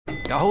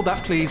Hold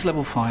that, please.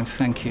 Level 5,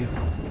 thank you.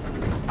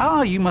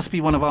 Ah, you must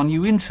be one of our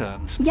new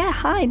interns. Yeah,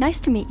 hi, nice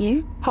to meet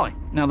you. Hi.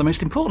 Now, the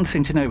most important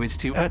thing to know is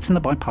to in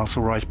the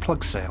biparcel rise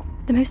plug sale.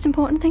 The most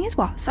important thing is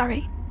what?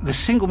 Sorry. The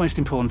single most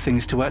important thing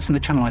is to in the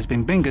channelized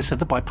bin bingus of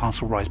the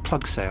biparcel rise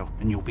plug sale,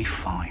 and you'll be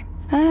fine.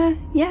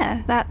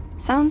 Yeah, that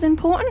sounds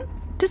important.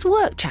 Does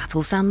work chat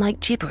all sound like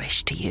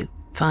gibberish to you?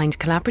 Find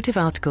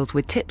collaborative articles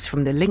with tips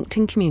from the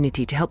LinkedIn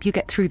community to help you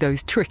get through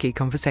those tricky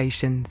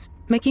conversations.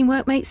 Making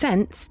work make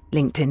sense?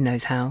 LinkedIn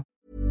knows how.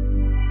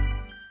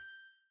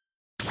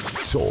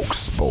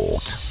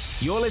 talkSPORT.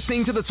 You're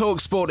listening to the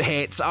talkSPORT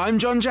hits. I'm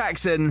John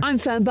Jackson. I'm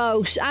Fern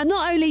Bosch. And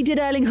not only did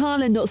Erling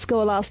Haaland not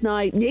score last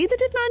night, neither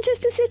did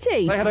Manchester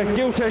City. They had a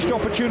gilt-edged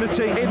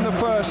opportunity in the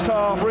first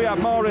half. Riyad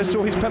Mahrez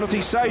saw his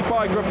penalty saved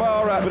by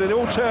Grabara, but it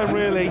all turned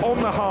really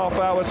on the half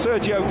hour.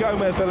 Sergio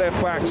Gomez, the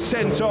left back,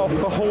 sent off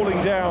for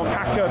hauling down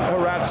Hakan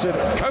Haradsson.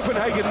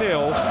 Copenhagen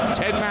 0,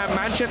 10-man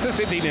Manchester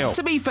City 0.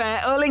 To be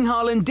fair, Erling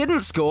Haaland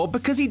didn't score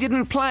because he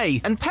didn't play,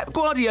 and Pep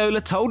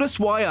Guardiola told us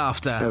why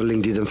after.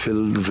 Erling didn't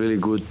feel really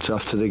good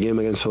after the game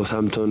against Southampton.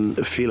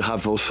 Phil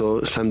have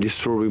also some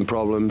disturbing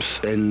problems,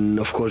 and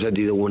of course I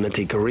didn't want to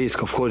take a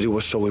risk. Of course it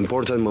was so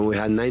important when we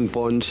had 9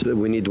 points.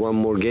 We need one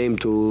more game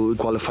to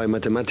qualify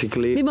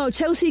mathematically. Meanwhile,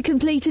 Chelsea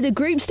completed a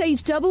group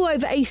stage double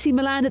over AC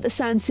Milan at the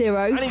San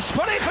Siro. And he's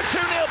put in for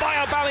 2-0 by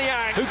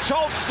Aubameyang, who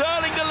told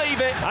Sterling to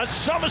leave it. A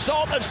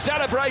somersault of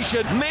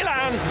celebration.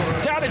 Milan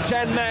down to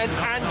 10 men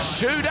and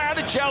 2 down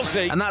to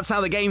Chelsea. And that's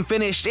how the game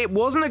finished. It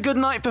wasn't a good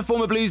night for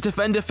former Blues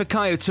defender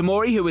Fikayo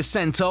Tomori, who was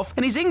sent off,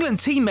 and his England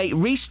teammate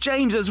Reece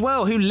James as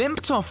well, who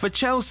limped off for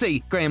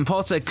Chelsea. Graham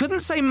Potter couldn't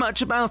say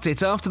much about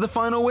it after the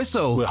final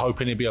whistle. We're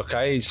hoping he'll be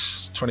okay.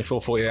 It's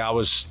 24, 48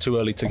 hours too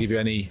early to give you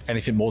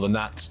anything more than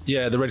that.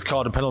 Yeah, the red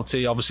card and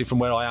penalty, obviously from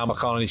where I am, I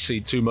can't really see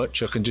too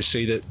much. I can just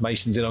see that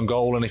Mason's in on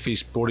goal, and if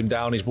he's brought him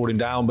down, he's brought him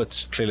down,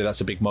 but clearly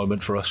that's a big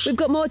moment for us. We've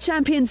got more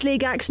Champions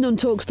League action on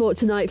talkSPORT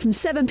tonight from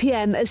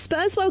 7pm as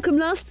Spurs welcome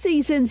last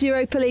season's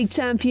Europa League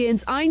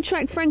champions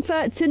Eintracht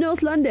Frankfurt to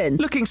North London.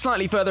 Looking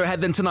slightly further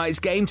ahead than tonight's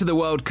game to the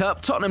World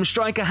Cup, Tottenham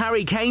striker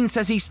Harry Kane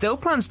says he still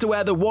plans to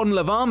wear the One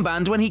Love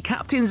armband when he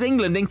captains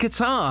England in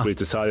Qatar. We've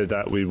decided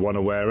that we want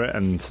to wear it,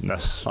 and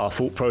that's our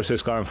thought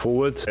process going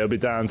forward. It'll be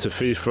down to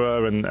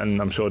FIFA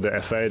and I'm sure the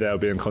FA, they'll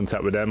be in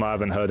contact with them. I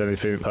haven't heard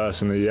anything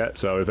personally yet,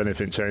 so if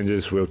anything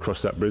changes, we'll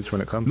cross that bridge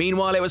when it comes.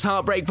 Meanwhile, it was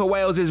heartbreak for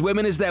Wales's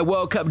women as their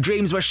World Cup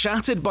dreams were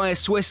shattered by a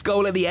Swiss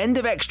goal at the end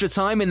of extra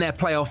time in their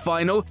playoff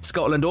final.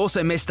 Scotland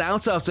also missed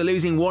out after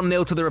losing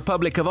 1-0 to the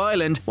Republic of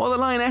Ireland, while the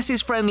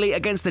Lionesses' friendly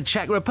against the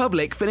Czech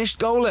Republic finished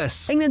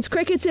goalless. England's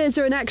cricketers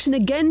are in action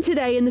again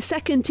today in the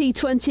second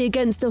T20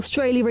 against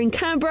Australia in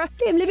Canberra.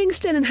 Liam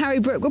Livingstone and Harry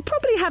Brook will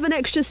probably have an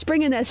extra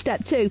spring in their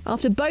step too,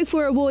 after both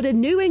were awarded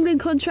New England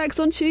contracts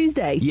on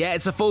Tuesday. Yeah,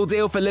 it's a full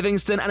deal for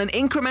Livingstone and an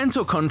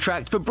incremental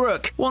contract for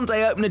Brook.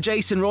 One-day opener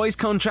Jason Roy's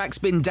contract's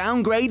been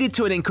downgraded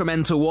to an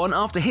incremental one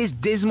after his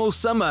dismal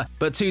summer,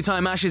 but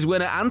two-time Ashes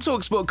winner and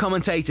talkSPORT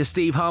commentator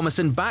Steve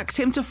Harmison backs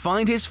him to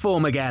find his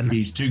form again.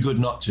 He's too good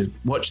not to.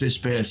 Watch this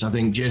space. I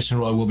think Jason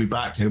Roy will be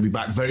back. He'll be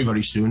back very,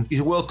 very soon. He's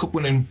a World Cup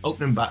winning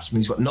opening batsman.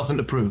 He's got nothing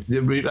to prove.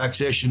 The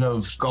relaxation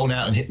of going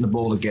out and hitting the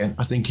ball again,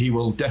 I think he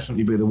will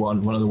definitely be one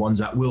of the ones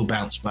that will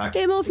bounce back.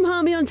 Hear more from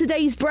Harmy on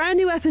today's brand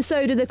new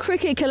episode of the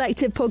Cricket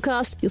Collective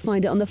podcast. You'll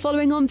find it on the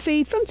following on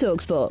feed from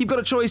talkSPORT. You've got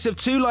a choice of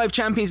 2 live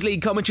Champions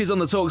League commentaries on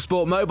the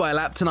talkSPORT mobile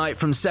app tonight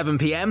from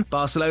 7pm.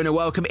 Barcelona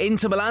welcome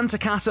Inter Milan to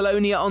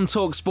Catalonia on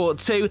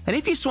talkSPORT 2. And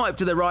if you swipe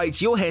to the right,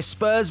 you'll hear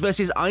Spurs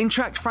versus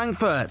Eintracht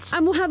Frankfurt.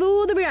 And we'll have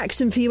all the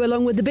reaction for you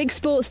along with the big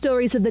sports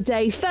stories of the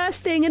day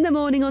first thing in the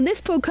morning on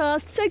this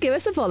podcast, so give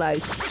us a follow.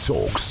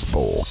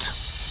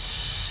 talkSPORT.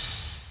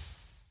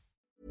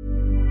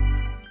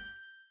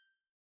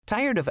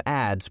 Tired of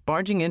ads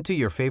barging into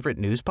your favorite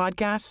news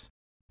podcasts?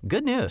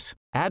 Good news.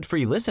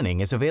 Ad-free listening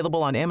is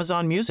available on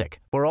Amazon Music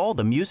for all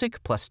the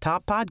music plus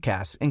top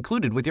podcasts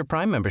included with your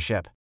Prime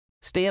membership.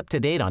 Stay up to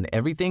date on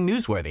everything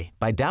newsworthy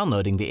by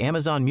downloading the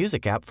Amazon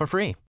Music app for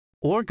free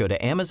or go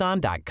to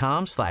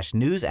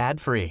amazon.com/news ad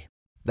free.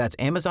 That's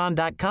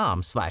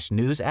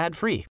amazon.com/news ad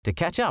free to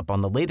catch up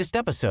on the latest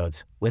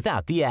episodes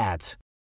without the ads.